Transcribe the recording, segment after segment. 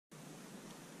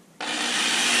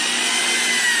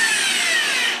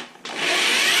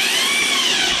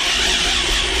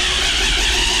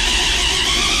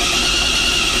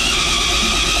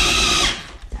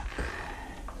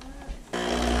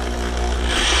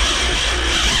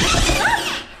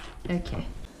Okay.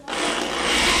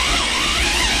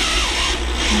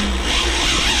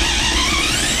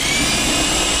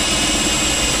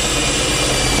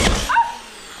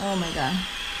 Oh my god.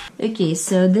 Okay,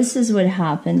 so this is what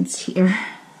happens here.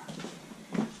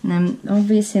 And I'm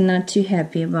obviously not too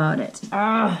happy about it.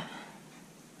 Ah.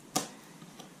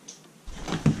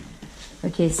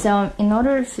 Okay, so in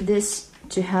order for this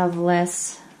to have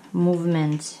less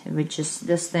movement, which is,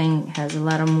 this thing has a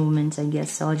lot of movement, I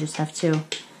guess, so I'll just have to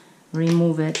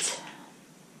remove it.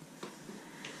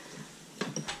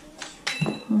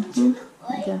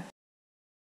 Okay.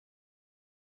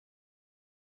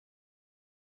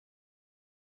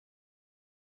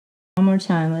 One more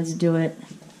time, let's do it.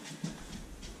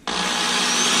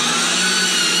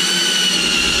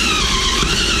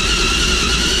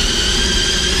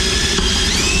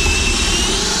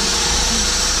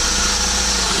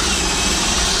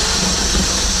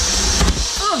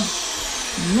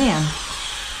 Man,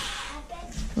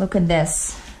 look at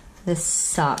this. This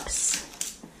sucks.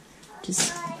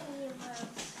 Just.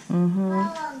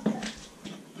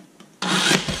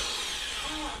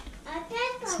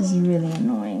 This is really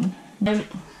annoying.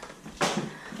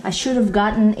 I should have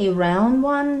gotten a round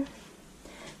one,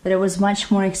 but it was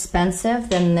much more expensive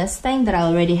than this thing that I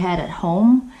already had at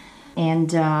home,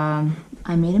 and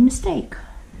I made a mistake,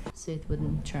 so it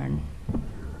wouldn't turn.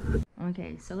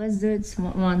 Okay, so let's do it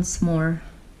once more.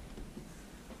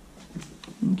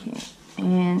 Okay,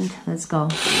 and let's go.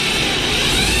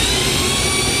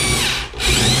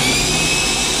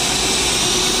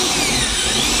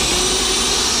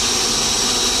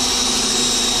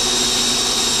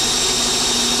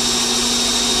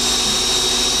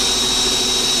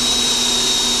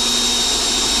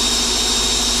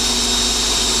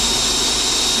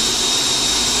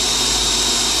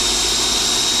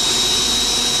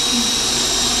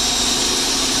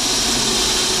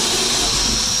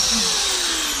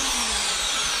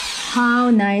 How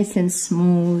nice and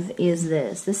smooth is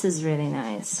this? This is really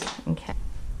nice. Okay,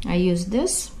 I used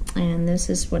this, and this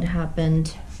is what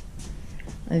happened.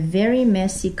 A very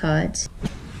messy cut.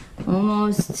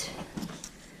 Almost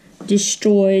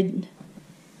destroyed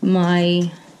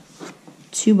my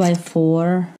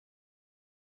 2x4.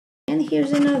 And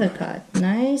here's another cut.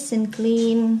 Nice and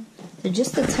clean. So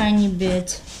just a tiny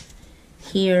bit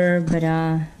here, but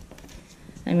I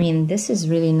mean, this is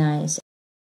really nice.